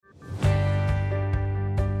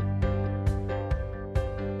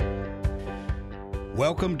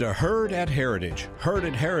Welcome to Heard at Heritage. Heard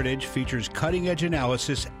at Heritage features cutting-edge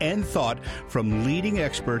analysis and thought from leading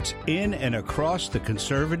experts in and across the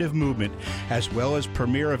conservative movement, as well as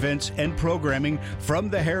premier events and programming from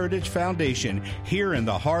the Heritage Foundation here in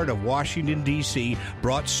the heart of Washington, D.C.,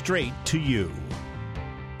 brought straight to you.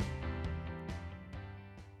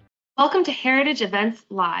 Welcome to Heritage Events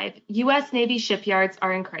Live. U.S. Navy shipyards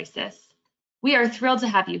are in crisis. We are thrilled to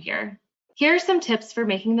have you here. Here are some tips for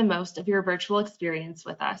making the most of your virtual experience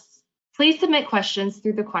with us. Please submit questions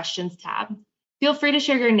through the Questions tab. Feel free to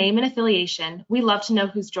share your name and affiliation. We love to know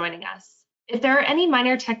who's joining us. If there are any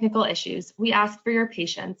minor technical issues, we ask for your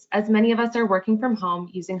patience, as many of us are working from home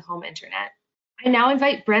using home internet. I now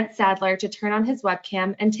invite Brent Sadler to turn on his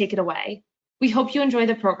webcam and take it away. We hope you enjoy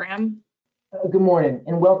the program. Good morning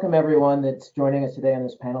and welcome everyone that's joining us today on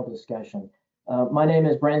this panel discussion. My name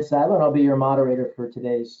is Brent Sadler and I'll be your moderator for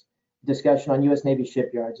today's discussion on U.S. Navy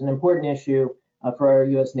shipyards, an important issue for our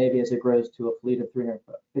U.S. Navy as it grows to a fleet of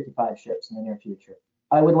 355 ships in the near future.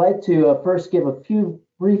 I would like to first give a few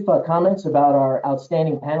brief comments about our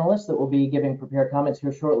outstanding panelists that will be giving prepared comments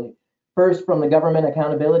here shortly. First, from the Government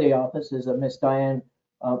Accountability Office is Ms. Diane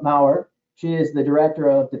Maurer. She is the Director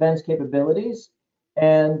of Defense Capabilities,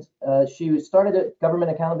 and she started at Government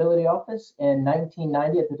Accountability Office in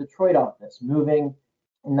 1990 at the Detroit office, moving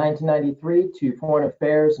in 1993 to Foreign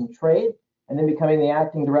Affairs and Trade, and then becoming the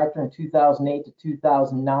acting director in 2008 to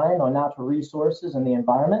 2009 on natural resources and the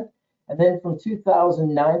environment. And then from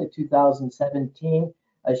 2009 to 2017,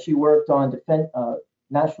 she worked on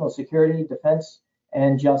national security, defense,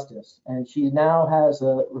 and justice. And she now has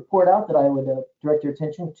a report out that I would direct your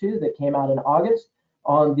attention to that came out in August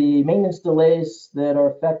on the maintenance delays that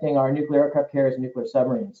are affecting our nuclear aircraft carriers and nuclear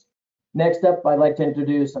submarines. Next up, I'd like to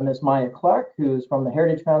introduce Ms. Maya Clark, who's from the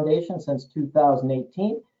Heritage Foundation since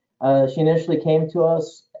 2018. She initially came to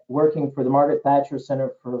us working for the Margaret Thatcher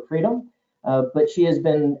Center for Freedom, but she has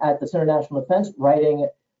been at the Center for National Defense writing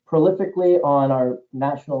prolifically on our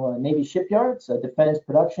national Navy shipyards, Defense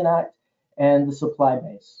Production Act, and the supply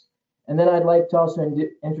base. And then I'd like to also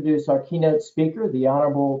introduce our keynote speaker, the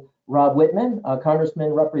Honorable Rob Wittman, a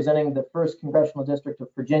congressman representing the 1st Congressional District of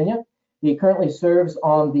Virginia. He currently serves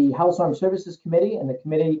on the House Armed Services Committee and the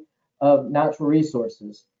Committee of Natural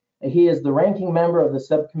Resources. He is the ranking member of the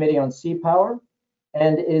Subcommittee on Sea Power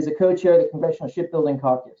and is a co-chair of the Congressional Shipbuilding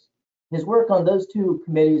Caucus. His work on those two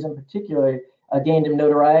committees in particular gained him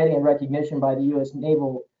notoriety and recognition by the U.S.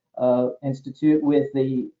 Naval Institute with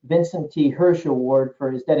the Vincent T. Hirsch Award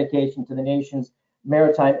for his dedication to the nation's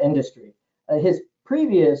maritime industry. His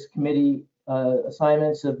previous committee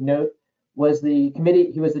assignments of note was he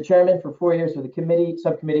was the chairman for 4 years for the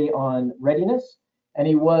subcommittee on readiness, and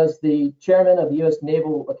he was the chairman of the U.S.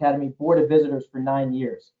 Naval Academy Board of Visitors for 9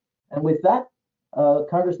 years. And with that,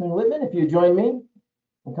 Congressman Wittman, if you join me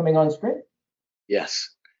in coming on screen.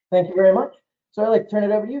 Yes. Thank you very much. So I'd like to turn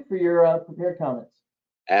it over to you for your prepared comments.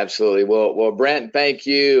 Absolutely. Well, Brent, thank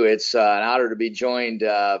you. It's an honor to be joined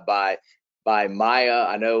by Maya.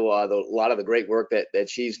 I know a lot of the great work that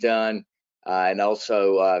she's done, and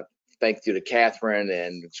also thank you to Catherine,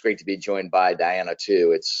 and it's great to be joined by Diana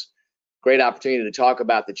too. It's a great opportunity to talk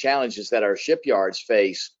about the challenges that our shipyards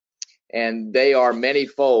face, and they are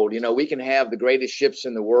many-fold. You know, we can have the greatest ships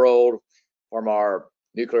in the world, from our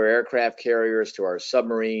nuclear aircraft carriers to our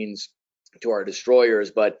submarines to our destroyers,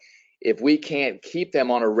 but if we can't keep them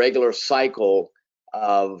on a regular cycle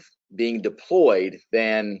of being deployed,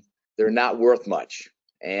 then they're not worth much.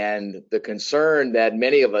 And the concern that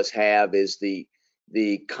many of us have is the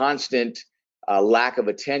constant lack of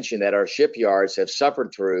attention that our shipyards have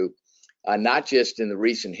suffered through, not just in the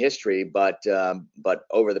recent history, but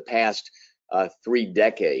over the past 3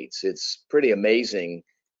 decades. It's pretty amazing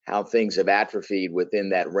how things have atrophied within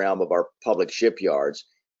that realm of our public shipyards.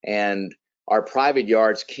 And our private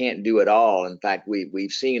yards can't do it all. In fact,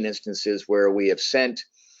 we've seen instances where we have sent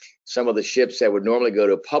some of the ships that would normally go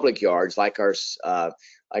to public yards, like our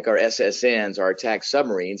SSNs, our attack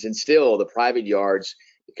submarines, and still the private yards,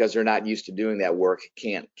 because they're not used to doing that work,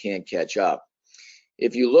 can't catch up.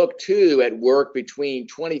 If you look too at work between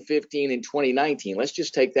 2015 and 2019, let's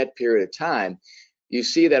just take that period of time, you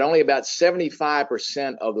see that only about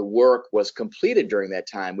 75% of the work was completed during that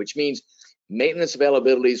time, which means maintenance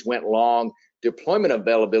availabilities went long, deployment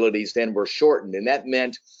availabilities then were shortened, and that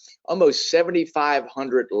meant almost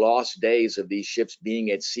 7,500 lost days of these ships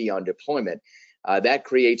being at sea on deployment. That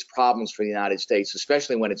creates problems for the United States,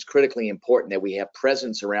 especially when it's critically important that we have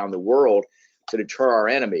presence around the world to deter our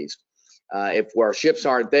enemies. If our ships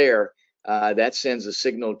aren't there, that sends a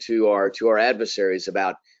signal to our adversaries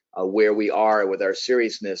about where we are with our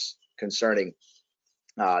seriousness concerning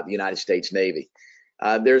the United States Navy.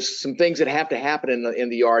 There's some things that have to happen in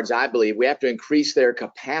the yards, I believe. We have to increase their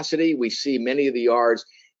capacity. We see many of the yards,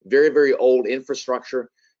 very, very old infrastructure.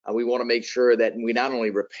 We want to make sure that we not only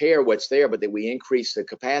repair what's there, but that we increase the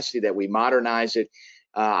capacity, that we modernize it.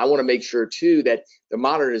 I want to make sure, too, that the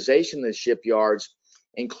modernization of the shipyards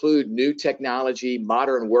include new technology,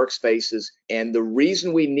 modern workspaces. And the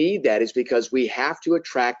reason we need that is because we have to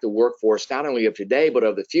attract the workforce, not only of today, but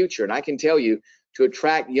of the future. And I can tell you, to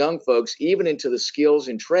attract young folks, even into the skills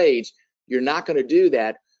and trades, you're not going to do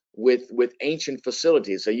that with ancient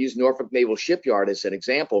facilities. I use Norfolk Naval Shipyard as an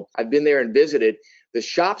example. I've been there and visited the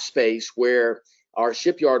shop space where our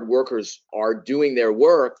shipyard workers are doing their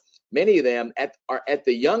work. Many of them are at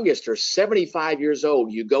the youngest are 75 years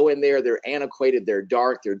old. You go in there, they're antiquated, they're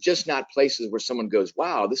dark, they're just not places where someone goes,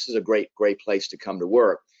 wow, this is a great place to come to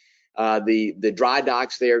work. The dry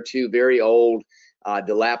docks there too, very old,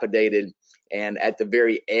 dilapidated, and at the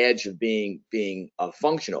very edge of being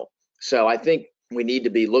functional. So I think we need to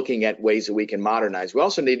be looking at ways that we can modernize. We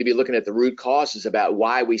also need to be looking at the root causes about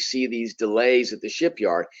why we see these delays at the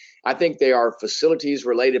shipyard. I think they are facilities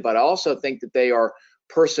related, but I also think that they are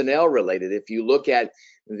personnel related. If you look at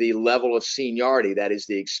the level of seniority, that is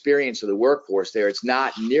the experience of the workforce there, it's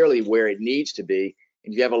not nearly where it needs to be.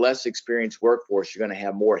 If you have a less experienced workforce, you're going to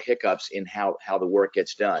have more hiccups in how the work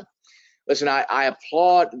gets done. Listen, I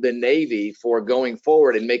applaud the Navy for going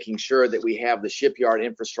forward and making sure that we have the shipyard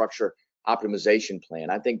infrastructure optimization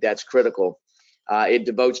plan. I think that's critical. It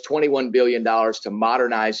devotes $21 billion to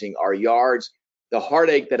modernizing our yards. The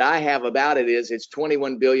heartache that I have about it is it's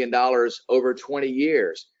 $21 billion over 20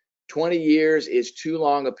 years. 20 years is too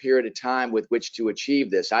long a period of time with which to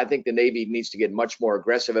achieve this. I think the Navy needs to get much more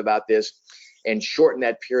aggressive about this and shorten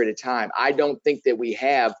that period of time. I don't think that we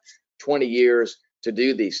have 20 years to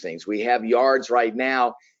do these things. We have yards right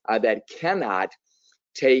now that cannot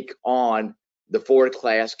take on the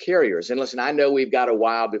Ford-class carriers. And listen, I know we've got a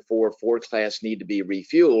while before Ford-class need to be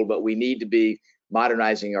refueled, but we need to be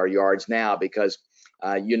modernizing our yards now, because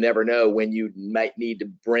you never know when you might need to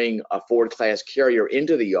bring a Ford-class carrier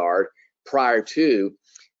into the yard prior to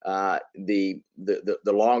the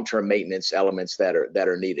long-term maintenance elements that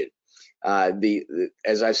are needed.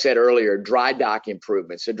 As I said earlier, dry dock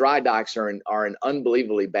improvements. The dry docks are in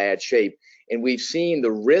unbelievably bad shape, and we've seen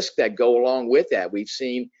the risk that go along with that. We've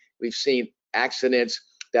seen accidents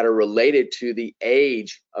that are related to the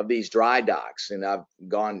age of these dry docks, and I've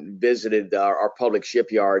visited our public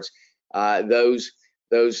shipyards. Those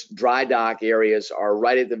dry dock areas are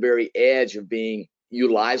right at the very edge of being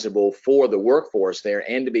utilizable for the workforce there,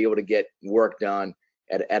 and to be able to get work done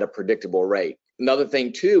at a predictable rate. Another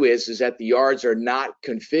thing too is that the yards are not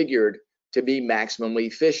configured to be maximally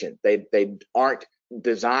efficient. They aren't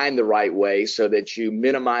designed the right way so that you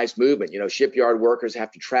minimize movement. Shipyard workers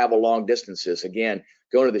have to travel long distances. Again,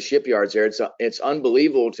 going to the shipyards there, it's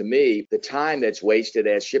unbelievable to me the time that's wasted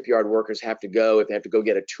as shipyard workers have to go, if they have to go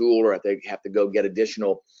get a tool or if they have to go get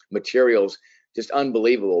additional materials. Just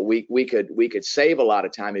unbelievable. We could save a lot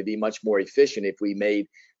of time and be much more efficient if we made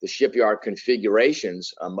the shipyard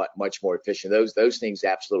configurations much more efficient. Those things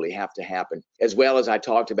absolutely have to happen. As well as I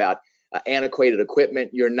talked about antiquated equipment.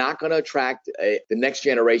 You're not going to attract the next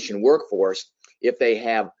generation workforce if they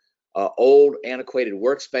have old antiquated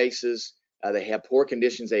workspaces. They have poor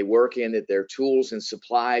conditions they work in, that their tools and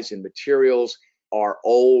supplies and materials are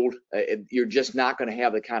old. You're just not going to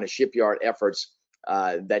have the kind of shipyard efforts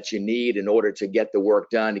that you need in order to get the work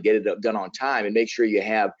done, to get it done on time, and make sure you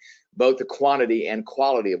have both the quantity and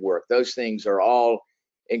quality of work. Those things are all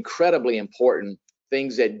incredibly important,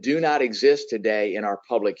 things that do not exist today in our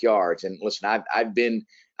public yards. And listen, I've been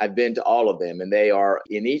to all of them, and they are,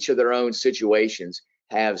 in each of their own situations,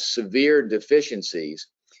 have severe deficiencies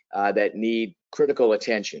that need critical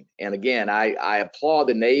attention. And again, I applaud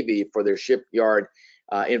the Navy for their shipyard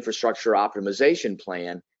infrastructure optimization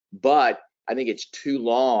plan, but I think it's too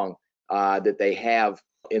long that they have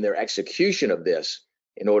in their execution of this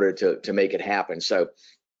in order to make it happen. So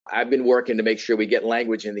I've been working to make sure we get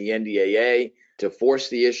language in the NDAA to force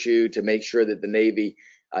the issue, to make sure that the Navy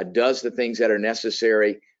does the things that are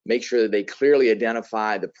necessary, make sure that they clearly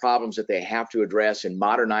identify the problems that they have to address in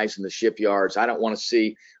modernizing the shipyards. I don't want to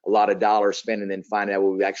see a lot of dollars spent and then find out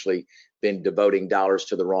we've actually been devoting dollars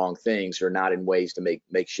to the wrong things or not in ways to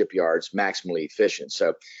make shipyards maximally efficient.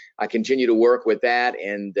 So I continue to work with that,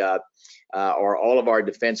 and all of our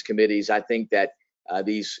defense committees. I think that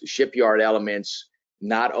these shipyard elements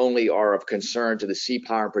not only are of concern to the Sea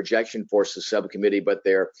Power and Projection Forces subcommittee, but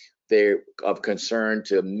they're of concern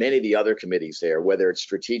to many of the other committees there, whether it's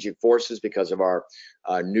strategic forces because of our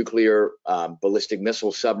nuclear ballistic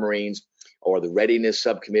missile submarines, or the readiness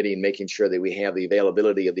subcommittee and making sure that we have the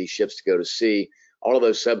availability of these ships to go to sea. All of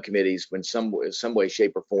those subcommittees, in some way,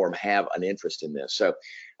 shape, or form, have an interest in this. So,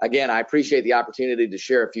 again, I appreciate the opportunity to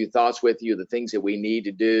share a few thoughts with you, the things that we need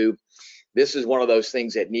to do. This is one of those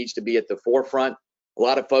things that needs to be at the forefront. A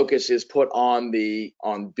lot of focus is put on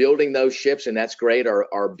building those ships, and that's great.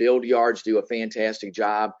 Our build yards do a fantastic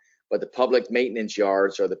job, but the public maintenance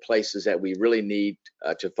yards are the places that we really need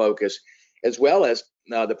to focus, as well as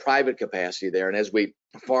the private capacity there. And as we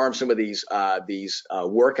farm some of these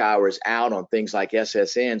work hours out on things like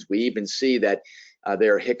SSNs, we even see that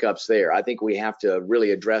there are hiccups there. I think we have to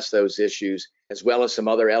really address those issues, as well as some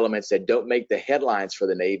other elements that don't make the headlines for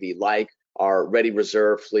the Navy, like our ready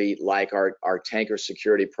reserve fleet, like our tanker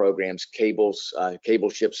security programs, cable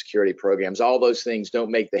ship security programs. All those things don't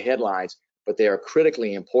make the headlines, but they are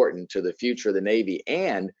critically important to the future of the Navy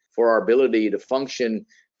and for our ability to function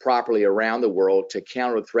properly around the world, to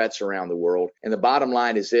counter threats around the world. And the bottom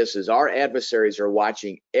line is this, is our adversaries are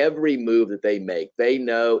watching every move that they make. They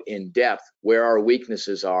know in depth where our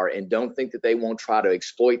weaknesses are and don't think that they won't try to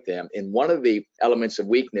exploit them. And one of the elements of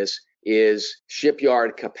weakness is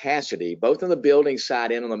shipyard capacity, both on the building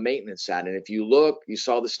side and on the maintenance side. And if you look, you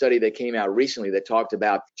saw the study that came out recently that talked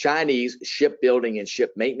about Chinese shipbuilding and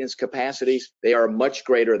ship maintenance capacities. They are much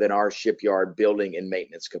greater than our shipyard building and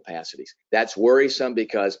maintenance capacities. That's worrisome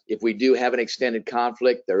because if we do have an extended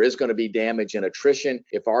conflict, there is going to be damage and attrition.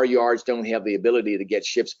 If our yards don't have the ability to get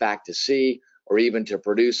ships back to sea, or even to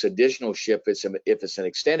produce additional ships if it's an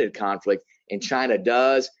extended conflict, and China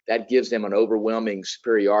does, that gives them an overwhelming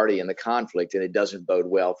superiority in the conflict, and it doesn't bode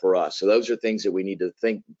well for us. So those are things that we need to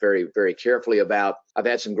think very, very carefully about. I've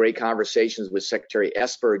had some great conversations with Secretary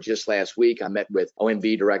Esper just last week. I met with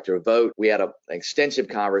OMB Director Vogt. We had an extensive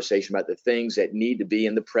conversation about the things that need to be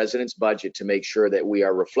in the president's budget to make sure that we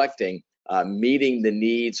are reflecting meeting the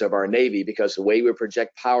needs of our Navy, because the way we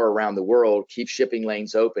project power around the world, keep shipping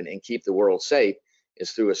lanes open, and keep the world safe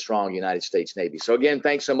is through a strong United States Navy. So again,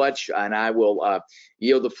 thanks so much, and I will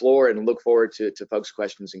yield the floor and look forward to folks'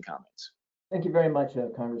 questions and comments. Thank you very much,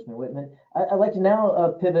 Congressman Whitman. I'd like to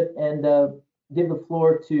now pivot and give the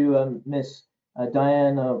floor to Ms.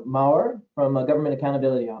 Diane Maurer from Government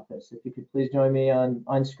Accountability Office. If you could please join me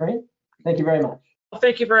on screen. Thank you very much. Well,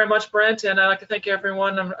 thank you very much, Brent, and I'd like to thank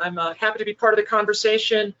everyone. I'm happy to be part of the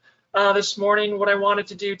conversation this morning. What I wanted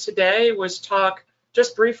to do today was talk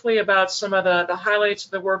just briefly about some of the highlights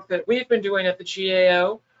of the work that we've been doing at the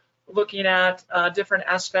GAO, looking at different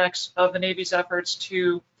aspects of the Navy's efforts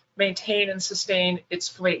to maintain and sustain its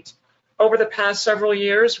fleet. Over the past several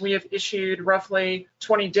years, we have issued roughly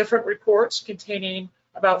 20 different reports containing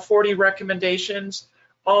about 40 recommendations,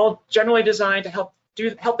 all generally designed to help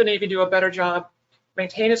the Navy do a better job,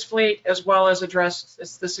 maintain its fleet, as well as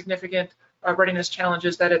address the significant readiness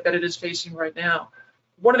challenges that it is facing right now.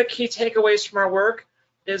 One of the key takeaways from our work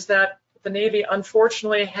is that the Navy,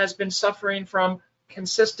 unfortunately, has been suffering from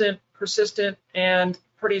consistent, persistent, and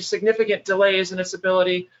pretty significant delays in its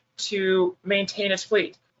ability to maintain its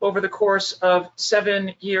fleet. Over the course of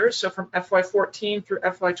 7 years, so from FY14 through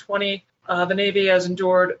FY20, the Navy has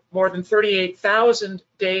endured more than 38,000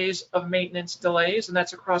 days of maintenance delays, and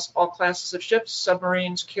that's across all classes of ships,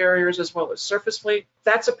 submarines, carriers, as well as surface fleet.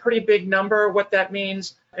 That's a pretty big number. What that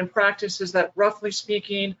means in practice is that, roughly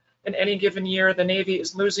speaking, in any given year, the Navy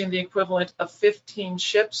is losing the equivalent of 15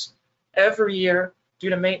 ships every year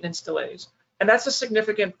due to maintenance delays. And that's a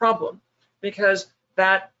significant problem because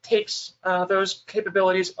that takes those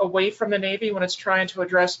capabilities away from the Navy when it's trying to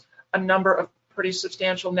address a number of pretty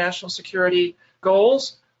substantial national security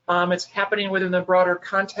goals. It's happening within the broader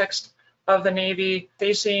context of the Navy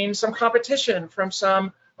facing some competition from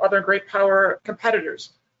some other great power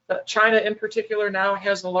competitors. China in particular now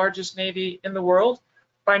has the largest Navy in the world.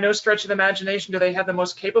 By no stretch of the imagination do they have the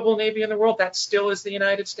most capable Navy in the world. That still is the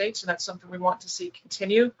United States, and that's something we want to see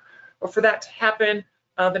continue. But for that to happen,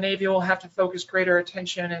 the Navy will have to focus greater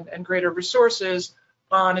attention and greater resources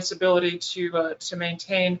on its ability to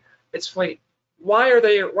maintain its fleet. Why are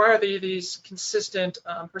they these consistent,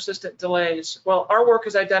 persistent delays? Well, our work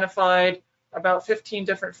has identified about 15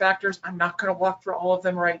 different factors. I'm not going to walk through all of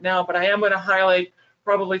them right now, but I am going to highlight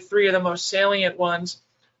probably 3 of the most salient ones.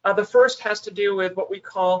 The first has to do with what we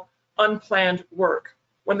call unplanned work.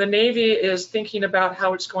 When the Navy is thinking about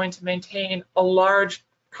how it's going to maintain a large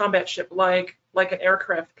combat ship like an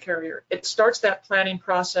aircraft carrier, it starts that planning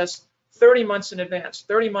process 30 months in advance,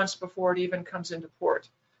 30 months before it even comes into port.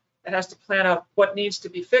 It has to plan out what needs to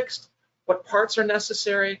be fixed, what parts are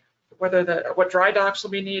necessary, what dry docks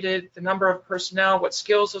will be needed, the number of personnel, what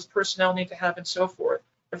skills those personnel need to have, and so forth.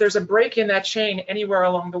 If there's a break in that chain anywhere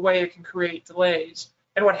along the way, it can create delays.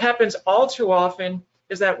 And what happens all too often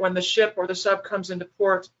is that when the ship or the sub comes into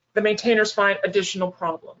port, the maintainers find additional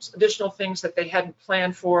problems, additional things that they hadn't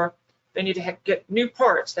planned for. They need to get new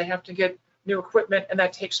parts, they have to get new equipment, and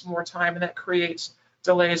that takes more time, and that creates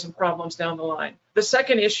delays and problems down the line. The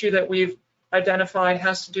second issue that we've identified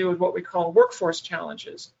has to do with what we call workforce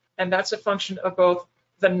challenges, and that's a function of both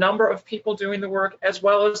the number of people doing the work as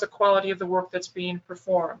well as the quality of the work that's being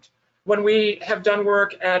performed. When we have done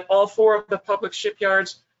work at all 4 of the public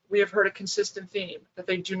shipyards, we have heard a consistent theme that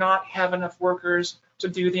they do not have enough workers to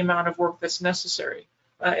do the amount of work that's necessary.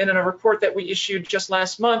 And in a report that we issued just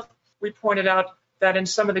last month, we pointed out that in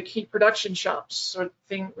some of the key production shops, so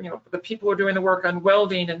the people who are doing the work on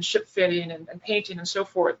welding and ship fitting and painting and so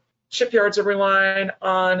forth, shipyards are relying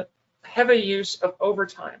on heavy use of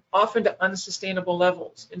overtime, often to unsustainable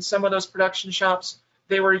levels. In some of those production shops,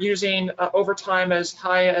 they were using overtime as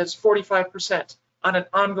high as 45% on an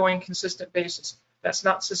ongoing, consistent basis. That's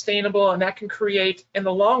not sustainable, and that can create, in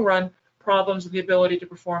the long run, problems with the ability to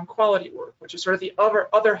perform quality work, which is sort of the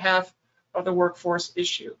other half of the workforce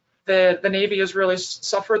issue. The Navy has really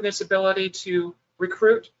suffered this ability to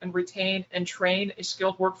recruit and retain and train a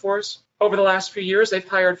skilled workforce. Over the last few years, they've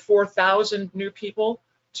hired 4,000 new people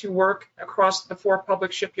to work across the 4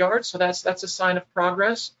 public shipyards, so that's a sign of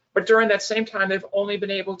progress. But during that same time, they've only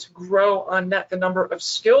been able to grow on net the number of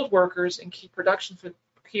skilled workers in key production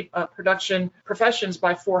professions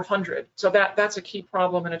by 400. So that's a key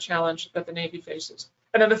problem and a challenge that the Navy faces.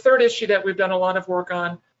 And then the third issue that we've done a lot of work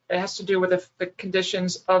on, it has to do with the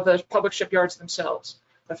conditions of the public shipyards themselves.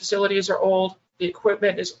 The facilities are old, the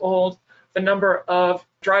equipment is old, the number of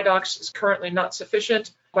dry docks is currently not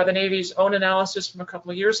sufficient. By the Navy's own analysis from a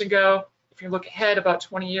couple of years ago, if you look ahead about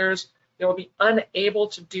 20 years, they will be unable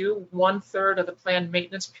to do 1/3 of the planned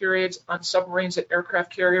maintenance periods on submarines at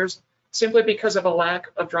aircraft carriers simply because of a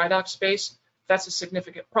lack of dry dock space. That's a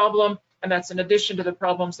significant problem, and that's in addition to the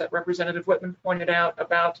problems that Representative Whitman pointed out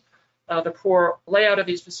about the poor layout of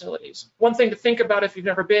these facilities. One thing to think about if you've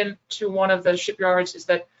never been to one of the shipyards is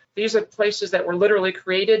that these are places that were literally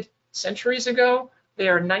created centuries ago. They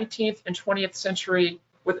are 19th and 20th century,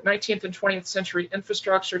 with 19th and 20th century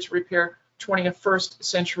infrastructure to repair 21st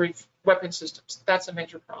century weapon systems. That's a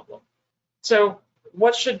major problem. So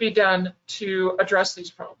what should be done to address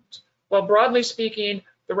these problems? Well, broadly speaking,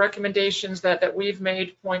 the recommendations that we've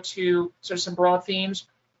made point to sort of some broad themes.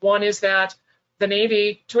 One is that the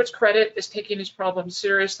Navy, to its credit, is taking these problems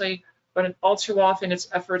seriously, but all too often its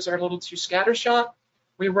efforts are a little too scattershot.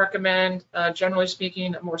 We recommend, generally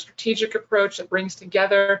speaking, a more strategic approach that brings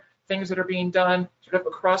together things that are being done sort of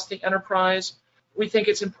across the enterprise. We think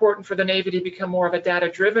it's important for the Navy to become more of a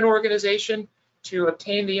data-driven organization to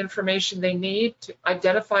obtain the information they need to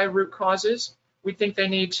identify root causes. We think they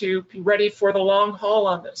need to be ready for the long haul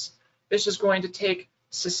on this. This is going to take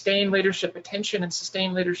sustained leadership attention and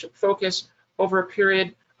sustained leadership focus over a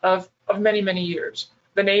period of many, many years.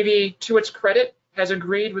 The Navy, to its credit, has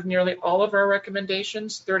agreed with nearly all of our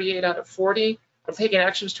recommendations, 38 out of 40. We're taking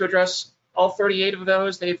actions to address all 38 of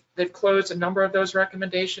those. They've closed a number of those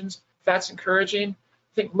recommendations. That's encouraging.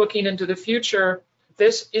 I think looking into the future,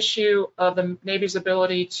 this issue of the Navy's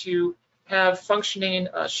ability to have functioning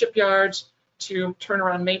shipyards, to turn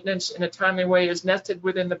around maintenance in a timely way is nested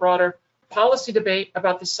within the broader policy debate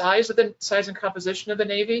about the size and composition of the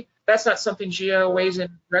Navy. That's not something GAO weighs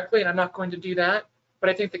in directly, and I'm not going to do that. But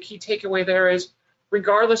I think the key takeaway there is,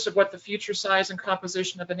 regardless of what the future size and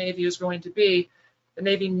composition of the Navy is going to be, the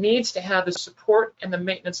Navy needs to have the support and the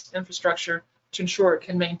maintenance infrastructure to ensure it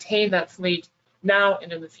can maintain that fleet now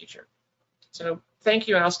and in the future. So thank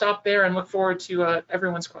you, and I'll stop there and look forward to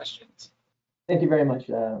everyone's questions. Thank you very much,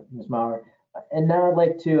 Ms. Maurer. And now I'd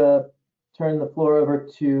like to turn the floor over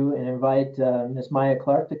to and invite Ms. Maya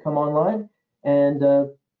Clark to come online and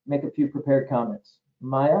make a few prepared comments.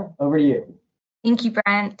 Maya, over to you. Thank you,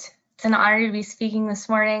 Brent. It's an honor to be speaking this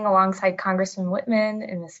morning alongside Congressman Whitman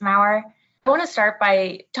and Ms. Maurer. I want to start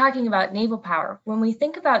by talking about naval power. When we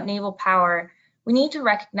think about naval power, we need to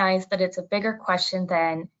recognize that it's a bigger question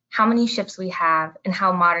than how many ships we have and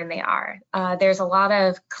how modern they are. There's a lot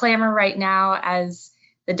of clamor right now as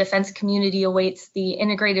the defense community awaits the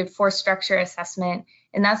integrated force structure assessment,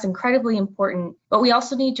 and that's incredibly important. But we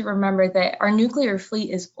also need to remember that our nuclear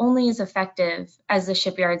fleet is only as effective as the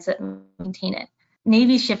shipyards that maintain it.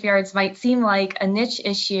 Navy shipyards might seem like a niche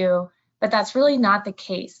issue, but that's really not the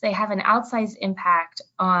case. They have an outsized impact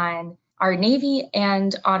on our Navy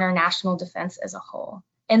and on our national defense as a whole.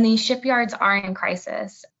 And these shipyards are in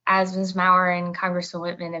crisis. As Ms. Maurer and Congressman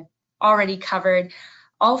Whitman have already covered,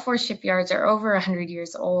 all 4 shipyards are over 100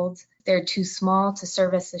 years old. They're too small to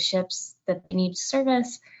service the ships that they need to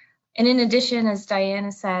service. And in addition, as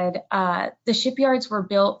Diana said, the shipyards were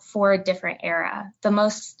built for a different era. The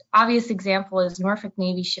most obvious example is Norfolk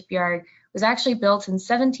Navy Shipyard was actually built in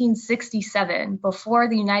 1767, before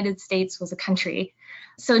the United States was a country.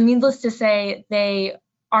 So needless to say, they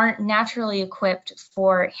aren't naturally equipped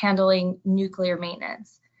for handling nuclear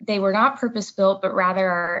maintenance. They were not purpose-built, but rather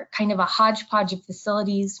are kind of a hodgepodge of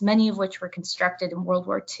facilities, many of which were constructed in World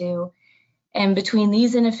War II. And between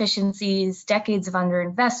these inefficiencies, decades of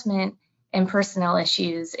underinvestment, and personnel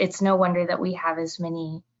issues, it's no wonder that we have as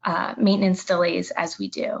many maintenance delays as we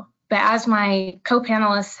do. But as my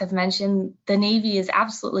co-panelists have mentioned, the Navy is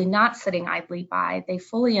absolutely not sitting idly by. They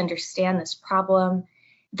fully understand this problem.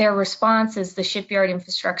 Their response is the Shipyard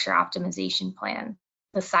Infrastructure Optimization Plan,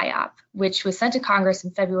 the SIOP, which was sent to Congress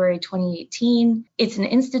in February 2018. It's an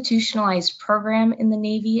institutionalized program in the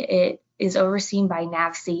Navy. It is overseen by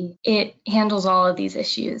NAVSEA. It handles all of these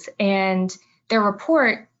issues, and their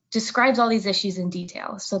report describes all these issues in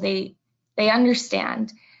detail, so they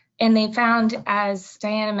understand. And they found, as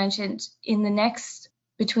Diana mentioned,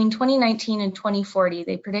 between 2019 and 2040,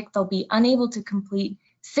 they predict they'll be unable to complete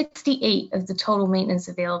 68 of the total maintenance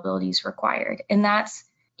availabilities required. And that's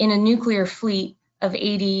in a nuclear fleet of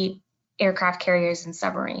 80 aircraft carriers and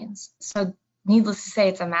submarines. So needless to say,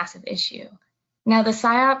 it's a massive issue. Now, the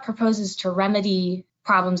SIOP proposes to remedy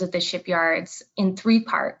problems at the shipyards in 3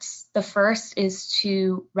 parts. The first is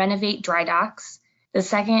to renovate dry docks. The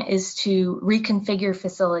second is to reconfigure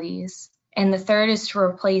facilities. And the third is to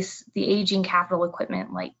replace the aging capital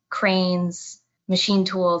equipment like cranes, machine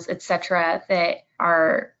tools, etc., that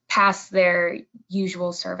are past their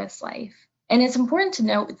usual service life. And it's important to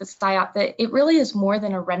note with the SIOP that it really is more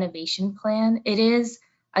than a renovation plan. It is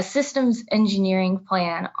a systems engineering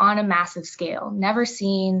plan on a massive scale, never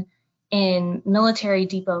seen in military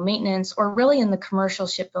depot maintenance or really in the commercial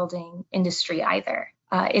shipbuilding industry either.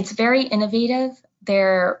 It's very innovative.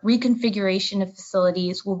 Their reconfiguration of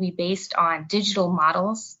facilities will be based on digital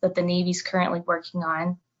models that the Navy's currently working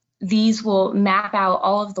on. These will map out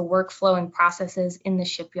all of the workflow and processes in the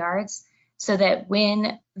shipyards so that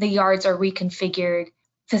when the yards are reconfigured,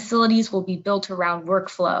 facilities will be built around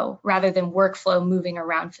workflow rather than workflow moving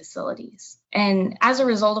around facilities. And as a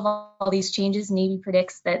result of all these changes, Navy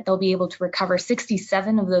predicts that they'll be able to recover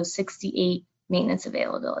 67 of those 68 maintenance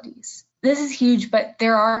availabilities. This is huge, but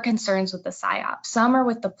there are concerns with the SIOP. Some are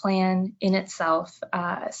with the plan in itself,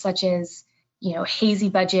 such as, hazy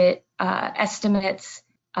budget estimates,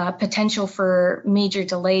 potential for major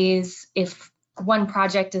delays. If one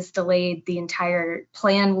project is delayed, the entire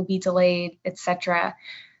plan will be delayed, etc.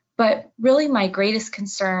 But really my greatest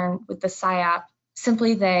concern with the SIOP,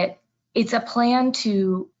 simply that it's a plan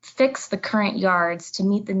to fix the current yards to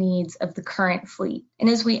meet the needs of the current fleet. And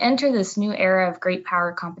as we enter this new era of great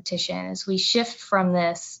power competition, as we shift from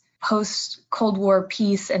this post-Cold War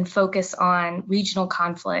peace and focus on regional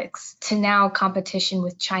conflicts to now competition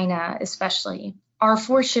with China especially, our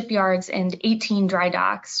 4 shipyards and 18 dry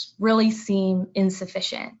docks really seem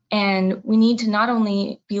insufficient. And we need to not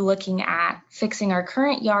only be looking at fixing our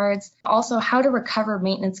current yards, but also how to recover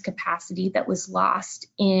maintenance capacity that was lost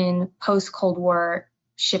in post-Cold War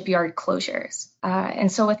shipyard closures.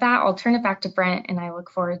 And so with that, I'll turn it back to Brent, and I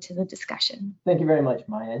look forward to the discussion. Thank you very much,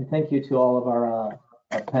 Maya, and thank you to all of our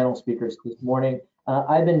panel speakers this morning.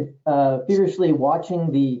 I've been feverishly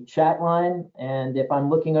watching the chat line, and if I'm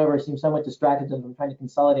looking over, I seem somewhat distracted as I'm trying to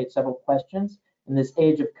consolidate several questions in this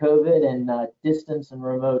age of COVID and distance and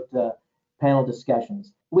remote panel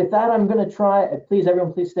discussions. With that, I'm going to try,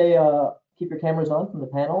 everyone please stay, keep your cameras on from the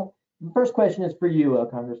panel. The first question is for you,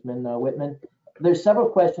 Congressman Whitman. There's several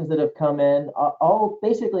questions that have come in, all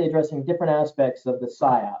basically addressing different aspects of the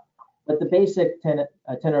SIOP. But the basic tenor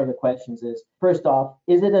of the questions is, first off,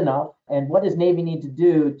 is it enough? And what does Navy need to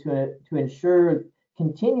do to ensure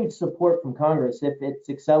continued support from Congress? If it's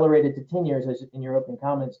accelerated to 10 years, as in your opening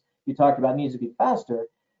comments, you talked about needs to be faster.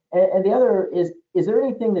 And the other is there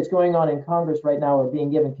anything that's going on in Congress right now or being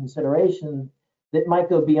given consideration that might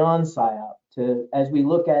go beyond SIOP as we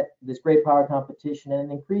look at this great power competition and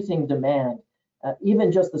an increasing demand?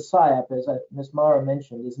 Even just the SIOP, as Ms. Mara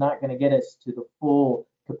mentioned, is not going to get us to the full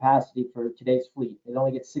capacity for today's fleet. It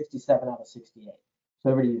only gets 67 out of 68.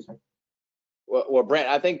 So over to you, sir. Well, Brent,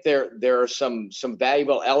 I think there are some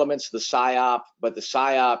valuable elements to the SIOP, but the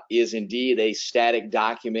SIOP is indeed a static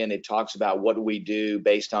document. It talks about what do we do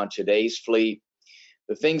based on today's fleet.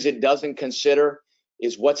 The things it doesn't consider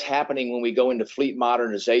is what's happening when we go into fleet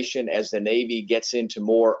modernization as the Navy gets into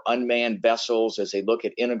more unmanned vessels, as they look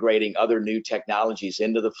at integrating other new technologies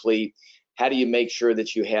into the fleet. How do you make sure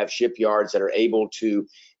that you have shipyards that are able to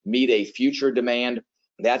meet a future demand?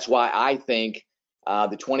 That's why I think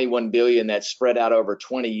The $21 billion that's spread out over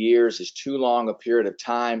 20 years is too long a period of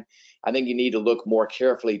time. I think you need to look more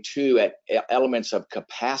carefully too at elements of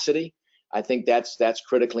capacity. I think that's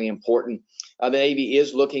critically important. The Navy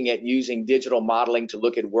is looking at using digital modeling to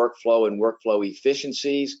look at workflow and workflow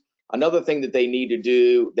efficiencies. Another thing that they need to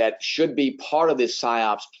do that should be part of this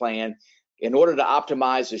SIOPS plan, in order to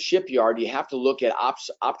optimize the shipyard, you have to look at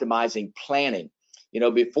optimizing planning. You know,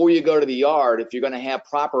 before you go to the yard, if you're going to have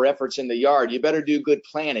proper efforts in the yard, you better do good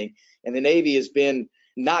planning. And the Navy has been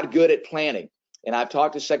not good at planning. And I've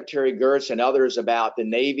talked to Secretary Gertz and others about the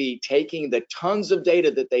Navy taking the tons of data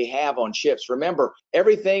that they have on ships. Remember,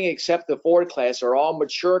 everything except the Ford class are all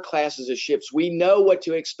mature classes of ships. We know what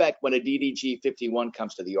to expect when a DDG-51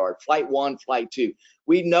 comes to the yard, Flight 1, Flight 2.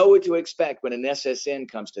 We know what to expect when an SSN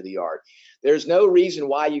comes to the yard. There's no reason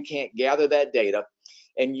why you can't gather that data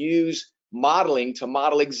and use modeling to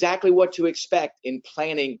model exactly what to expect in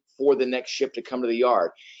planning for the next ship to come to the yard.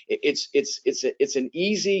 It's an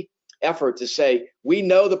easy effort to say, we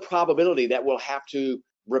know the probability that we'll have to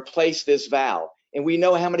replace this valve, and we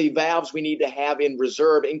know how many valves we need to have in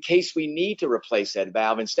reserve in case we need to replace that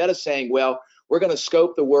valve, instead of saying, well, we're going to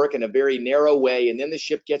scope the work in a very narrow way, and then the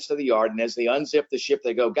ship gets to the yard, and as they unzip the ship,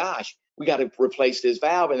 they go, gosh, we got to replace this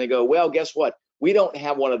valve, and they go, well, guess what? We don't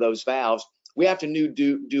have one of those valves. We have to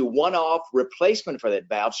do one-off replacement for that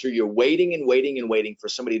valve, so you're waiting and waiting and waiting for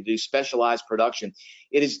somebody to do specialized production.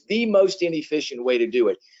 It is the most inefficient way to do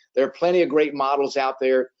it. There are plenty of great models out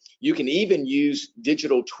there. You can even use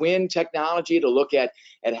digital twin technology to look at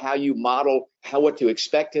how you model what to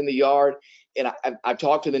expect in the yard. And I've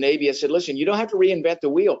talked to the Navy. I said, listen, you don't have to reinvent the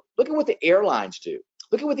wheel. Look at what the airlines do.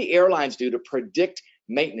 Look at what the airlines do to predict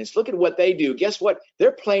maintenance. Look at what they do. Guess what?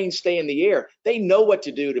 Their planes stay in the air. They know what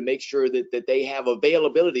to do to make sure that they have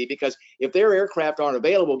availability, because if their aircraft aren't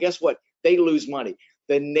available, guess what? They lose money.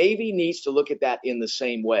 The Navy needs to look at that in the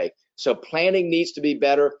same way. So planning needs to be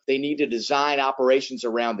better. They need to design operations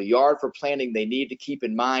around the yard for planning. They need to keep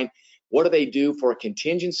in mind, what do they do for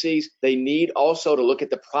contingencies? They need also to look at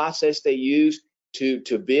the process they use to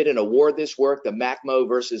bid and award this work, the MACMO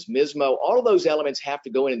versus MISMO. All of those elements have to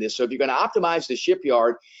go into this. So if you're going to optimize the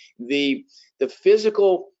shipyard, the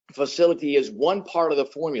physical facility is one part of the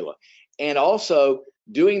formula. And also,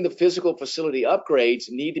 doing the physical facility upgrades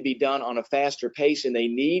need to be done on a faster pace, and they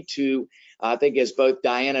need to, I think, as both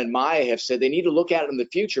Diana and Maya have said, they need to look at it in the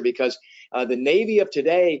future, because the Navy of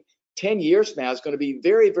today, 10 years from now, is going to be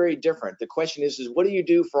very, very different. The question is what do you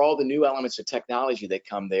do for all the new elements of technology that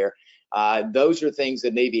come there? Those are things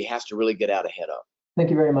that Navy has to really get out ahead of. Thank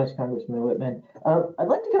you very much, Congressman Whitman. I'd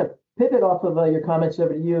like to kind of pivot off of your comments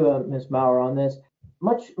over to you, Ms. Maurer, on this.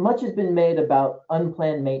 Much has been made about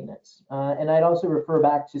unplanned maintenance, and I'd also refer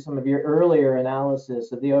back to some of your earlier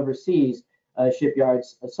analysis of the overseas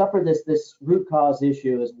shipyards suffer this root cause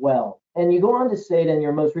issue as well. And you go on to state in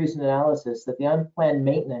your most recent analysis that the unplanned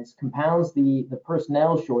maintenance compounds the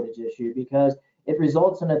personnel shortage issue, because it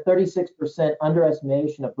results in a 36%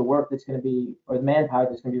 underestimation of the work that's going to be, or the manpower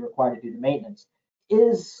that's going to be required to do the maintenance.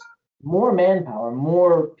 Is more manpower,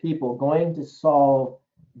 more people going to solve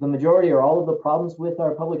the majority or all of the problems with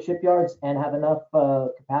our public shipyards and have enough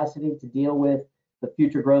capacity to deal with the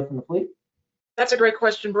future growth in the fleet? That's a great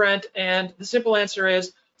question, Brent. And the simple answer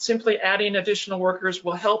is simply adding additional workers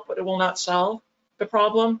will help, but it will not solve the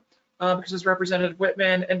problem, because as Representative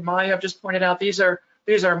Whitman and Maya have just pointed out, these are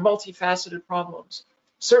multifaceted problems.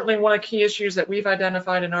 Certainly one of the key issues that we've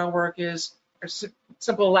identified in our work is a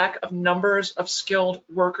simple lack of numbers of skilled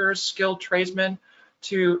workers, skilled tradesmen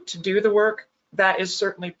to do the work. That is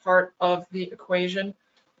certainly part of the equation,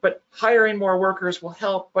 but hiring more workers will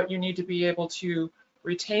help, but you need to be able to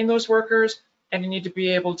retain those workers, and you need to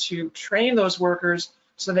be able to train those workers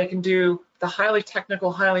so they can do the highly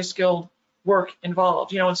technical, highly skilled work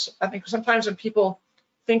involved. You know, I think sometimes when people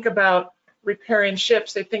think about repairing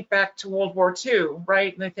ships, they think back to World War II,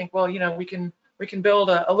 right? And they think, well, you know, we can build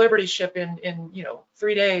a Liberty ship in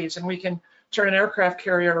 3 days, and we can turn an aircraft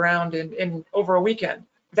carrier around in over a weekend.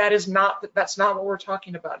 That's not what we're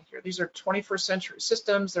talking about here. These are 21st century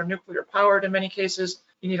systems. They're nuclear powered in many cases.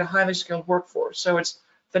 You need a highly skilled workforce. So it's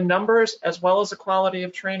the numbers as well as the quality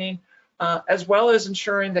of training, as well as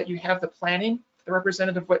ensuring that you have the planning that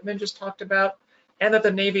Representative Whitman just talked about, and that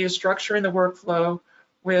the Navy is structuring the workflow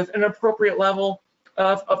with an appropriate level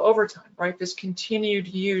of overtime, right? This continued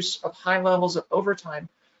use of high levels of overtime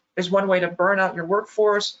is one way to burn out your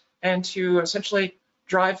workforce and to essentially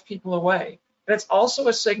drive people away. And it's also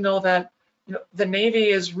a signal that the Navy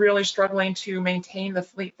is really struggling to maintain the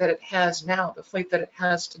fleet that it has now, the fleet that it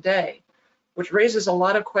has today, which raises a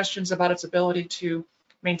lot of questions about its ability to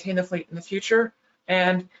maintain the fleet in the future.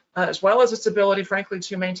 and as well as its ability, frankly,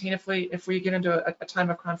 to maintain a fleet if we get into a time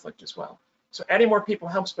of conflict as well. So adding more people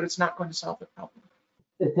helps, but it's not going to solve the problem.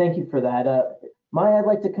 Thank you for that. Maya, I'd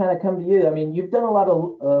like to kind of come to you. I mean, you've done a lot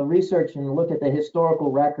of research and looked at the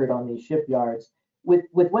historical record on these shipyards. With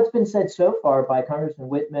what's been said so far by Congressman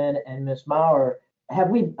Whitman and Ms. Maurer, have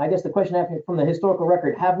we, I guess the question after from the historical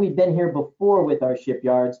record, have we been here before with our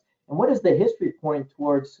shipyards? And what does the history point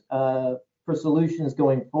towards for solutions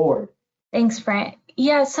going forward? Thanks, Brent.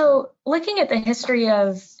 Yeah, so looking at the history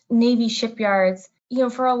of Navy shipyards,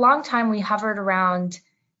 for a long time we hovered around,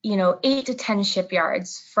 8 to 10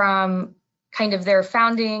 shipyards from kind of their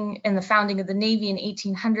founding and the founding of the Navy in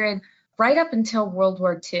 1800 right up until World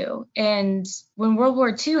War II. And when World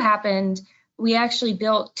War II happened, we actually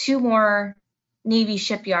built 2 more Navy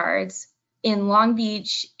shipyards in Long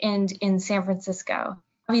Beach and in San Francisco.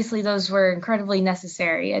 Obviously, those were incredibly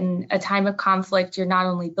necessary. In a time of conflict, you're not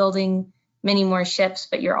only building many more ships,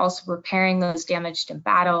 but you're also repairing those damaged in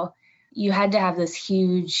battle. You had to have this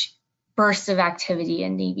huge burst of activity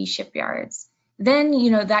in Navy shipyards. Then,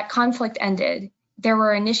 that conflict ended. There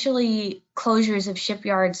were initially closures of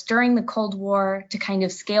shipyards during the Cold War to kind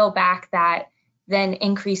of scale back that then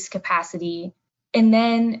increased capacity. And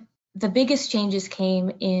then the biggest changes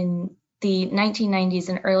came in the 1990s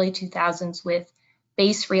and early 2000s with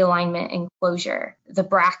base realignment and closure, the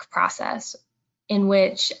BRAC process, in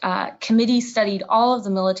which committees studied all of the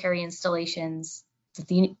military installations that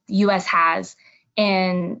the U.S. has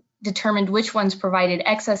and determined which ones provided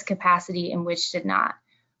excess capacity and which did not.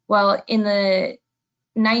 Well, in the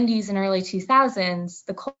 90s and early 2000s,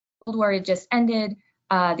 the Cold War had just ended.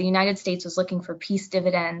 The United States was looking for peace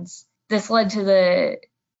dividends. This led to the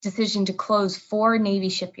decision to close 4 Navy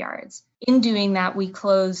shipyards. In doing that, we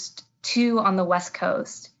closed 2 on the West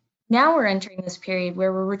Coast. Now we're entering this period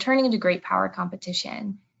where we're returning to great power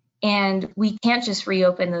competition, and we can't just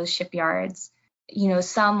reopen those shipyards.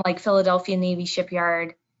 Some like Philadelphia Navy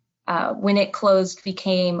Shipyard, when it closed,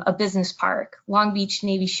 became a business park. Long Beach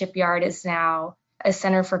Navy Shipyard is now a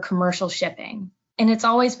center for commercial shipping. And it's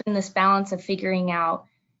always been this balance of figuring out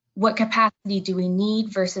what capacity do we need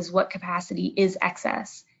versus what capacity is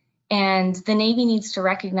excess. And the Navy needs to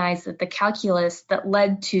recognize that the calculus that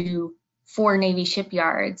led to 4 Navy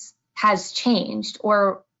shipyards has changed,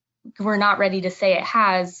 or we're not ready to say it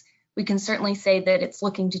has. We can certainly say that it's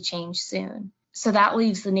looking to change soon. So that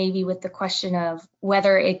leaves the Navy with the question of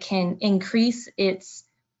whether it can increase its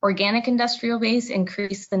organic industrial base,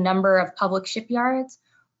 increase the number of public shipyards,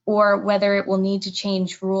 or whether it will need to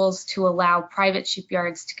change rules to allow private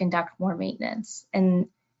shipyards to conduct more maintenance. And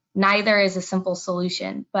neither is a simple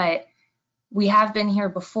solution, but we have been here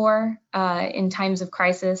before in times of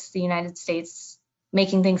crisis, the United States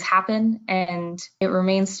making things happen, and it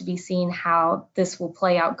remains to be seen how this will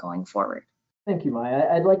play out going forward. Thank you, Maya.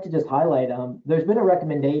 I'd like to just highlight, there's been a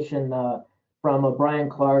recommendation from Brian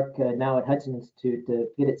Clark, now at Hudson Institute, to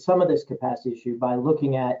get at some of this capacity issue by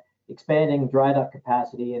looking at expanding dry dock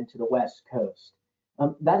capacity into the West Coast.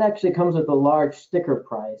 That actually comes with a large sticker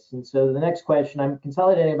price. And so the next question, I'm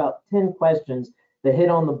consolidating about 10 questions that hit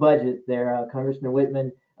on the budget there, Congressman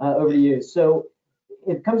Whitman, over to you. So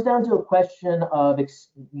it comes down to a question of,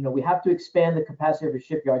 we have to expand the capacity of the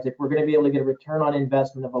shipyards if we're going to be able to get a return on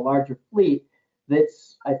investment of a larger fleet.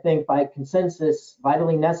 That's, I think, by consensus,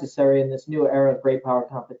 vitally necessary in this new era of great power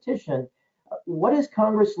competition. What is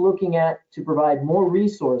Congress looking at to provide more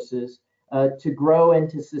resources to grow and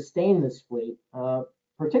to sustain this fleet,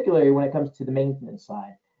 particularly when it comes to the maintenance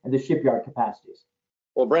side and the shipyard capacities?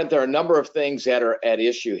 Well, Brent, there are a number of things that are at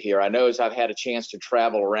issue here. I know as I've had a chance to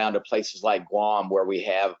travel around to places like Guam, where we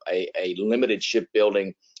have a limited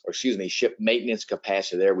shipbuilding, ship maintenance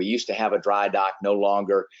capacity there. We used to have a dry dock, no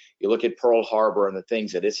longer. You look at Pearl Harbor and the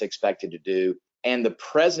things that it's expected to do, and the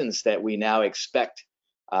presence that we now expect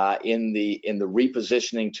in the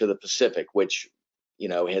repositioning to the Pacific, which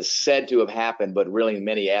has said to have happened, but really in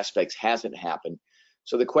many aspects hasn't happened.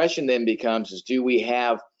 So the question then becomes: do we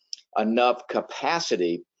have enough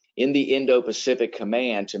capacity in the Indo-Pacific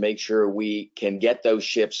Command to make sure we can get those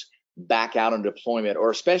ships back out on deployment, or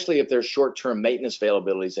especially if there's short-term maintenance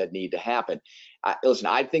availabilities that need to happen? Listen,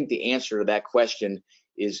 I think the answer to that question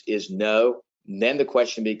is no. And then the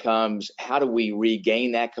question becomes, how do we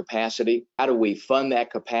regain that capacity? How do we fund that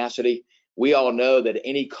capacity? We all know that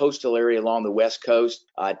any coastal area along the West Coast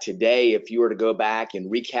today, if you were to go back and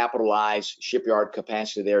recapitalize shipyard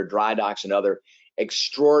capacity there, dry docks and other,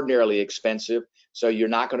 extraordinarily expensive. So you're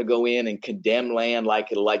not going to go in and condemn land like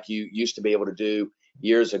you used to be able to do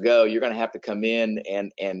years ago. You're going to have to come in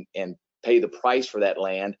and pay the price for that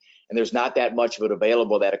land. And there's not that much of it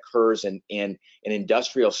available that occurs in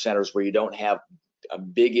industrial centers where you don't have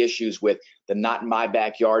big issues with the not in my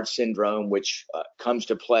backyard syndrome, which comes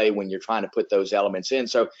to play when you're trying to put those elements in.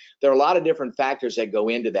 So there are a lot of different factors that go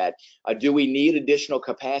into that. Do we need additional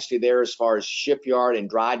capacity there as far as shipyard and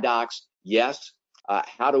dry docks? Yes.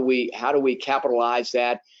 How do we capitalize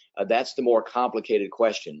that? That's the more complicated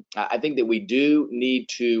question. I think that we do need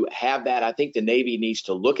to have that. I think the Navy needs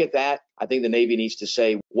to look at that. I think the Navy needs to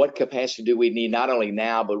say, what capacity do we need, not only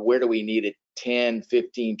now, but where do we need it 10,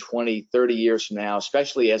 15, 20, 30 years from now,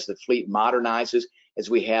 especially as the fleet modernizes, as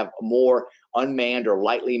we have more unmanned or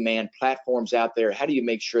lightly manned platforms out there. How do you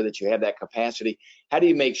make sure that you have that capacity? How do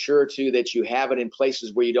you make sure, too, that you have it in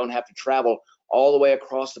places where you don't have to travel all the way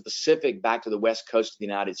across the Pacific back to the west coast of the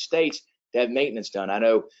United States to have maintenance done? I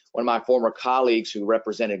know one of my former colleagues who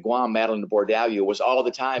represented Guam, Madeline Bordallo, was all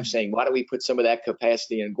the time saying, why don't we put some of that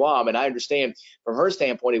capacity in Guam? And I understand from her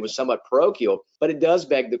standpoint, it was somewhat parochial, but it does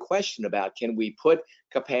beg the question about, can we put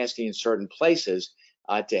capacity in certain places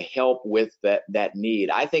to help with that need?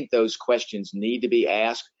 I think those questions need to be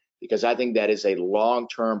asked, because I think that is a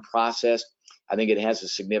long-term process. I think it has a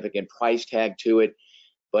significant price tag to it.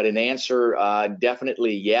 But an answer,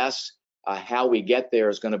 definitely yes. How we get there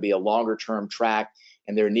is going to be a longer term track,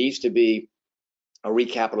 and there needs to be a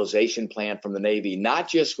recapitalization plan from the Navy, not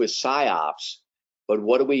just with PSYOPs, but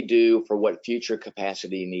what do we do for what future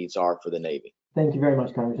capacity needs are for the Navy? Thank you very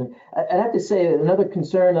much, Congressman. I have to say, another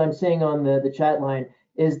concern I'm seeing on the chat line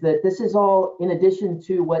is that this is all in addition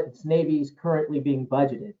to what Navy's currently being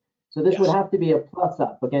budgeted. So this would have to be a plus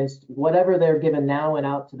up against whatever they're given now and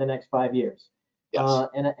out to the next 5 years. Yes.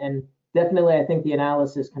 And definitely, I think the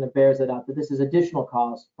analysis kind of bears it out that this is additional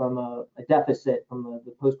cost from a deficit from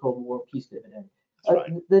the post-Cold War peace dividend.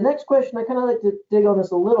 Right. The next question, I kind of like to dig on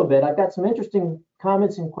this a little bit. I've got some interesting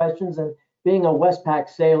comments and questions, and being a Westpac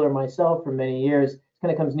sailor myself for many years, it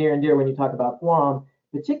kind of comes near and dear when you talk about Guam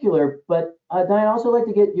in particular. But Diane, I'd also like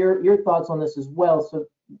to get your thoughts on this as well. So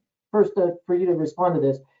first, for you to respond to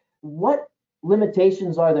this, what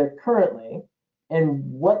limitations are there currently, and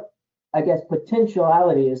what, I guess,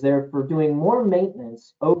 potentiality is there for doing more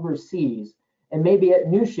maintenance overseas and maybe at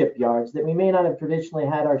new shipyards that we may not have traditionally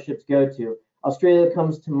had our ships go to? Australia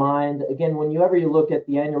comes to mind. Again, whenever you look at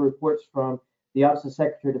the annual reports from the Office of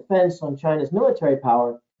Secretary of Defense on China's military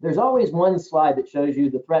power, there's always one slide that shows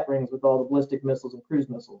you the threat rings with all the ballistic missiles and cruise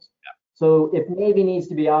missiles. Yeah. So if Navy needs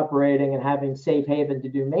to be operating and having safe haven to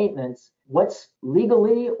do maintenance, what's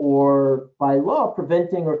legally or by law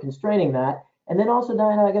preventing or constraining that? And then also,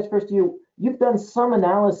 Diana, I guess first to you, you've done some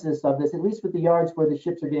analysis of this, at least with the yards where the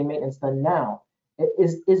ships are getting maintenance done now.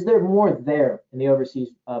 Is there more there in the overseas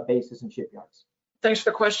bases and shipyards? Thanks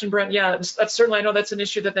for the question, Brent. Yeah, that's certainly, I know that's an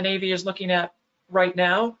issue that the Navy is looking at right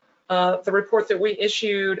now. The report that we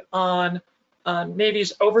issued on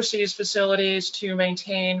Navy's overseas facilities to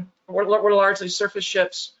maintain, were largely surface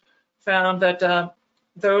ships, found that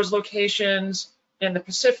those locations in the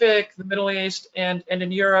Pacific, the Middle East, and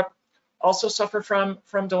in Europe also suffer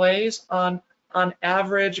from delays. On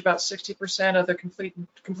average, about 60% of the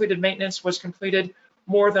completed maintenance was completed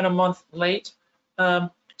more than a month late.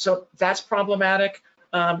 So that's problematic.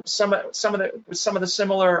 Some of the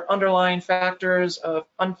similar underlying factors of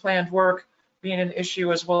unplanned work being an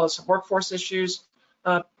issue, as well as some workforce issues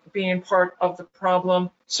being part of the problem.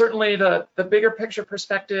 Certainly, the bigger picture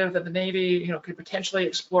perspective that the Navy, could potentially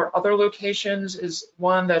explore other locations is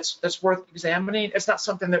one that's worth examining. It's not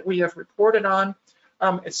something that we have reported on.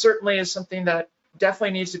 It certainly is something that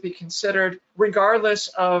definitely needs to be considered, regardless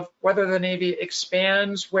of whether the Navy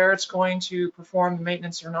expands where it's going to perform the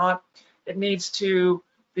maintenance or not. It needs to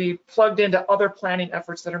be plugged into other planning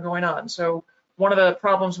efforts that are going on. So one of the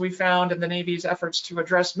problems we found in the Navy's efforts to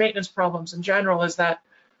address maintenance problems in general is that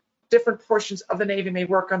different portions of the Navy may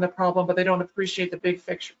work on the problem, but they don't appreciate the big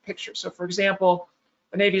picture. So for example,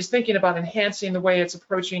 the Navy is thinking about enhancing the way it's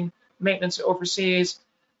approaching maintenance overseas.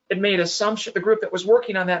 It made assumptions, the group that was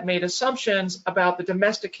working on that made assumptions about the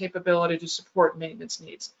domestic capability to support maintenance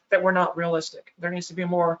needs that were not realistic. There needs to be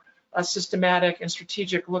more systematic and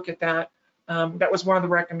strategic look at that. That was one of the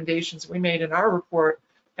recommendations we made in our report,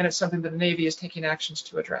 and it's something that the Navy is taking actions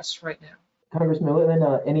to address right now. Congressman Whitman,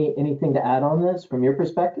 anything to add on this from your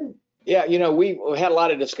perspective? Yeah, we had a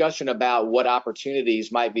lot of discussion about what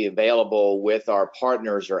opportunities might be available with our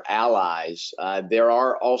partners or allies. There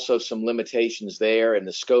are also some limitations there in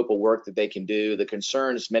the scope of work that they can do. The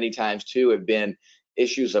concerns many times, too, have been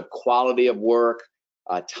issues of quality of work,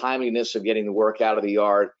 timeliness of getting the work out of the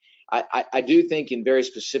yard. I do think in very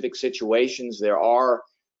specific situations, there are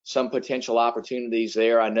some potential opportunities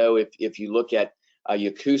there. I know if you look at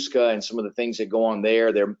Yokosuka and some of the things that go on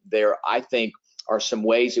there, I think are some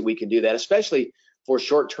ways that we can do that, especially for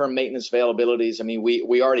short-term maintenance availabilities, I mean,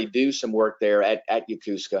 we already do some work there at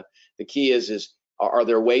Yokosuka. The key is are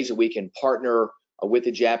there ways that we can partner with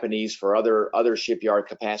the Japanese for other shipyard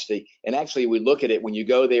capacity? And actually, we look at it when you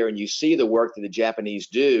go there and you see the work that the Japanese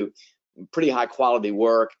do, pretty high quality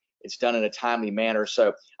work. It's done in a timely manner.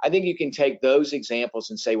 So I think you can take those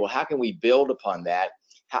examples and say, well, how can we build upon that?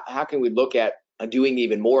 How can we look at doing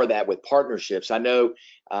even more of that with partnerships? I know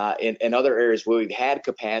in other areas where we've had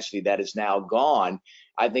capacity that is now gone,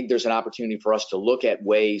 I think there's an opportunity for us to look at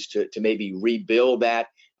ways to maybe rebuild that.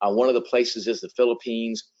 One of the places is the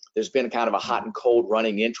Philippines. There's been kind of a hot and cold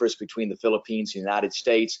running interest between the Philippines and the United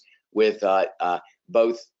States with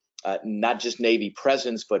both not just Navy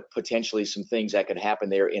presence, but potentially some things that could happen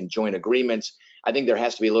there in joint agreements. I think there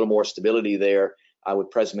has to be a little more stability there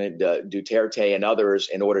with President Duterte and others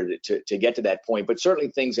in order to get to that point. But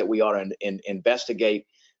certainly things that we ought to investigate.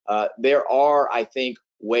 There are, I think,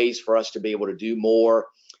 ways for us to be able to do more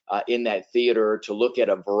in that theater, to look at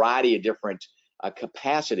a variety of different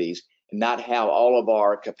capacities, and not have all of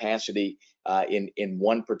our capacity in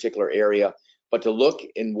one particular area, but to look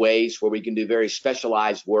in ways where we can do very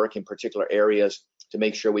specialized work in particular areas to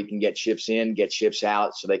make sure we can get ships in, get ships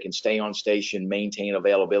out, so they can stay on station, maintain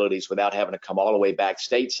availabilities without having to come all the way back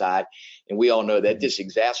stateside. And we all know that this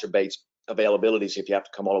exacerbates availabilities if you have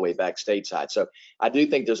to come all the way back stateside. So I do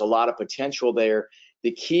think there's a lot of potential there.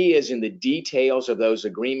 The key is in the details of those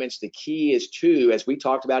agreements. The key is too, as we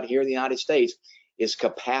talked about here in the United States, is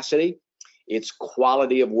capacity, it's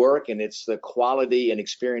quality of work, and it's the quality and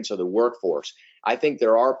experience of the workforce. I think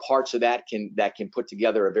there are parts of that can put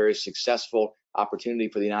together a very successful opportunity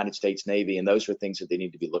for the United States Navy, and those are things that they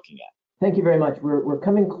need to be looking at. Thank you very much. We're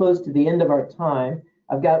coming close to the end of our time.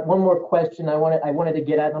 I've got one more question I wanted to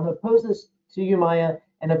get at. I'm going to pose this to you, Maya,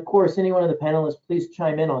 and of course, any one of the panelists, please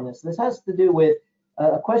chime in on this. This has to do with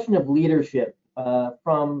a question of leadership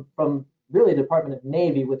from really the Department of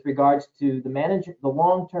Navy with regards to the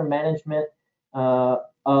long-term management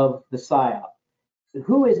of the SIOP. So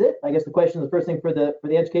who is it? I guess the question, the first thing for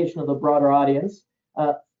the education of the broader audience,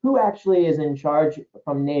 who actually is in charge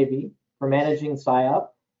from Navy for managing SIOP,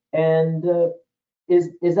 and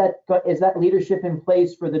is that leadership in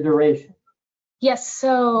place for the duration? Yes,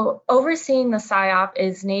 so overseeing the SIOP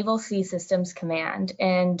is Naval Sea Systems Command,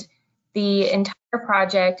 and the entire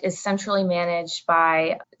project is centrally managed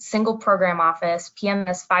by single program office,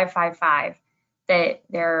 PMS 555, that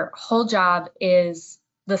their whole job is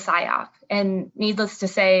the SIOP. And needless to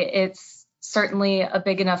say, it's certainly a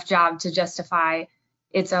big enough job to justify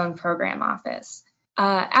its own program office.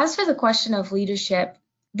 As for the question of leadership,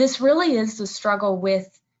 this really is the struggle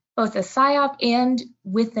with both the SIOP and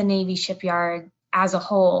with the Navy shipyard as a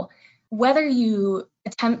whole. Whether you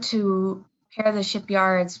attempt to repair the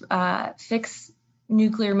shipyards, fix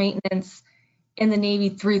nuclear maintenance in the Navy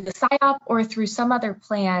through the SIOP or through some other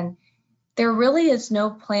plan, there really is no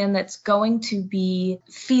plan that's going to be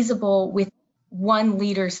feasible with one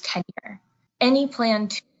leader's tenure. Any plan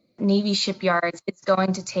to Navy shipyards is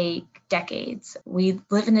going to take decades. We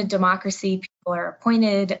live in a democracy. People are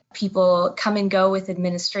appointed. People come and go with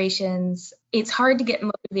administrations. It's hard to get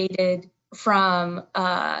motivated from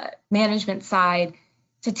management side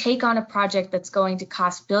to take on a project that's going to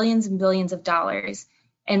cost billions and billions of dollars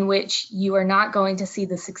and which you are not going to see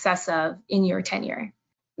the success of in your tenure.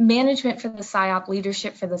 Management for the SIOP,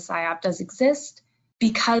 leadership for the SIOP does exist.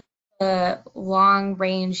 Because of the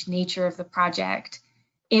long-range nature of the project,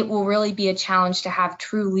 it will really be a challenge to have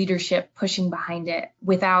true leadership pushing behind it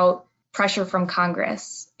without pressure from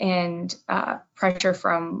Congress and pressure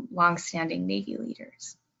from longstanding Navy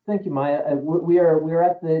leaders. Thank you, Maya. We're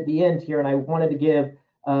at the end here, and I wanted to give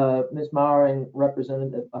Ms. Maurer and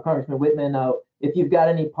Representative Congressman Whitman, if you've got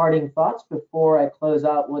any parting thoughts before I close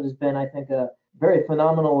out what has been, I think, a very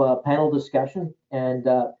phenomenal panel discussion. And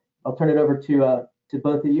I'll turn it over to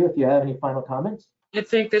both of you if you have any final comments. I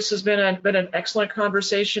think this has been an excellent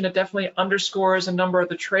conversation. It definitely underscores a number of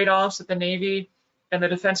the trade-offs that the Navy and the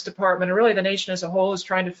Defense Department, and really the nation as a whole, is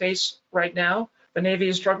trying to face right now. The Navy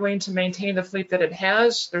is struggling to maintain the fleet that it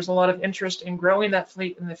has. There's a lot of interest in growing that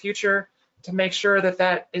fleet in the future. To make sure that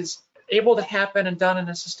that is able to happen and done in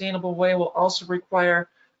a sustainable way will also require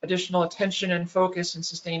additional attention and focus and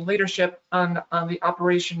sustained leadership on the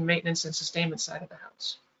operation, maintenance, and sustainment side of the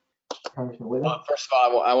house. First of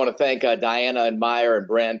all, I want to thank Diana and Maya and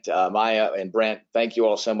Brent. Maya and Brent, thank you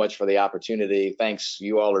all so much for the opportunity. Thanks,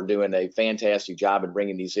 you all are doing a fantastic job in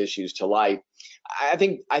bringing these issues to light. I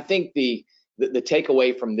think the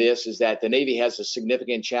takeaway from this is that the Navy has a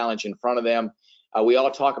significant challenge in front of them. We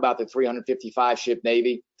all talk about the 355 ship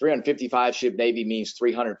Navy. 355 ship Navy means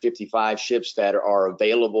 355 ships that are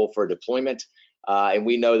available for deployment. And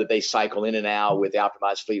we know that they cycle in and out with the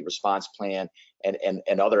optimized fleet response plan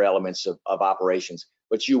and other elements of operations.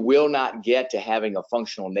 But you will not get to having a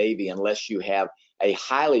functional Navy unless you have a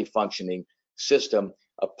highly functioning system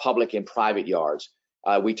of public and private yards.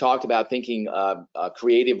 We talked about thinking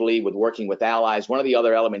creatively with working with allies. One of the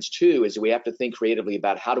other elements too is that we have to think creatively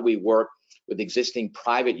about how do we work with existing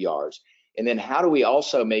private yards, and then how do we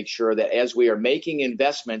also make sure that as we are making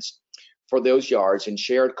investments for those yards and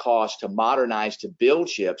shared costs to modernize, to build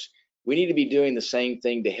ships, we need to be doing the same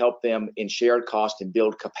thing to help them in shared cost and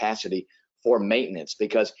build capacity for maintenance,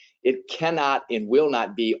 because it cannot and will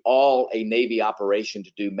not be all a Navy operation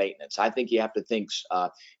to do maintenance. I think you have to think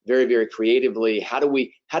very, very creatively. How do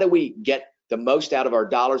we get the most out of our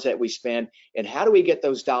dollars that we spend, and how do we get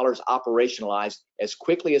those dollars operationalized as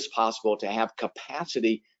quickly as possible to have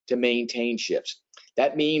capacity to maintain ships?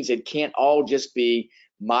 That means it can't all just be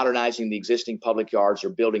modernizing the existing public yards or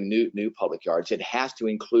building new public yards. It has to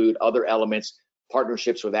include other elements,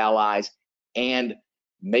 partnerships with allies, and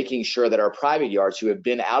making sure that our private yards, who have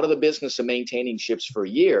been out of the business of maintaining ships for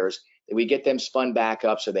years, that we get them spun back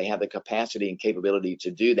up so they have the capacity and capability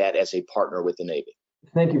to do that as a partner with the Navy.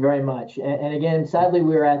 Thank you very much. And again, sadly,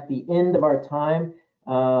 we're at the end of our time.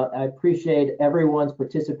 I appreciate everyone's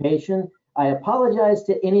participation. I apologize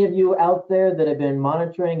to any of you out there that have been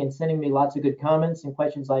monitoring and sending me lots of good comments and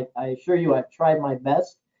questions. I assure you, I've tried my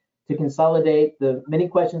best to consolidate the many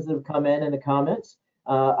questions that have come in the comments.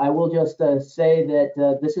 I will just say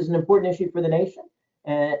that this is an important issue for the nation,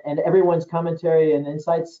 and everyone's commentary and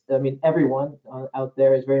insights, I mean, everyone out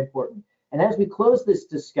there is very important. And as we close this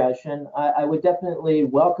discussion, I would definitely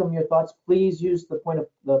welcome your thoughts. Please use the point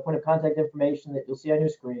of contact information that you'll see on your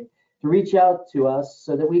screen to reach out to us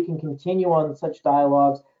so that we can continue on such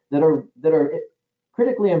dialogues that are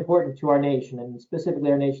critically important to our nation, and specifically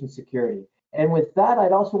our nation's security. And with that,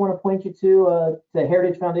 I'd also want to point you to the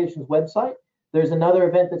Heritage Foundation's website. There's another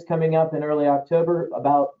event that's coming up in early October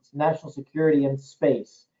about national security in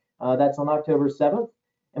space. That's on October 7th.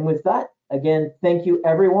 And with that, again, thank you,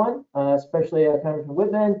 everyone, especially Congressman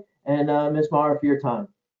Whitman and Ms. Maurer, for your time.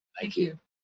 Thank you.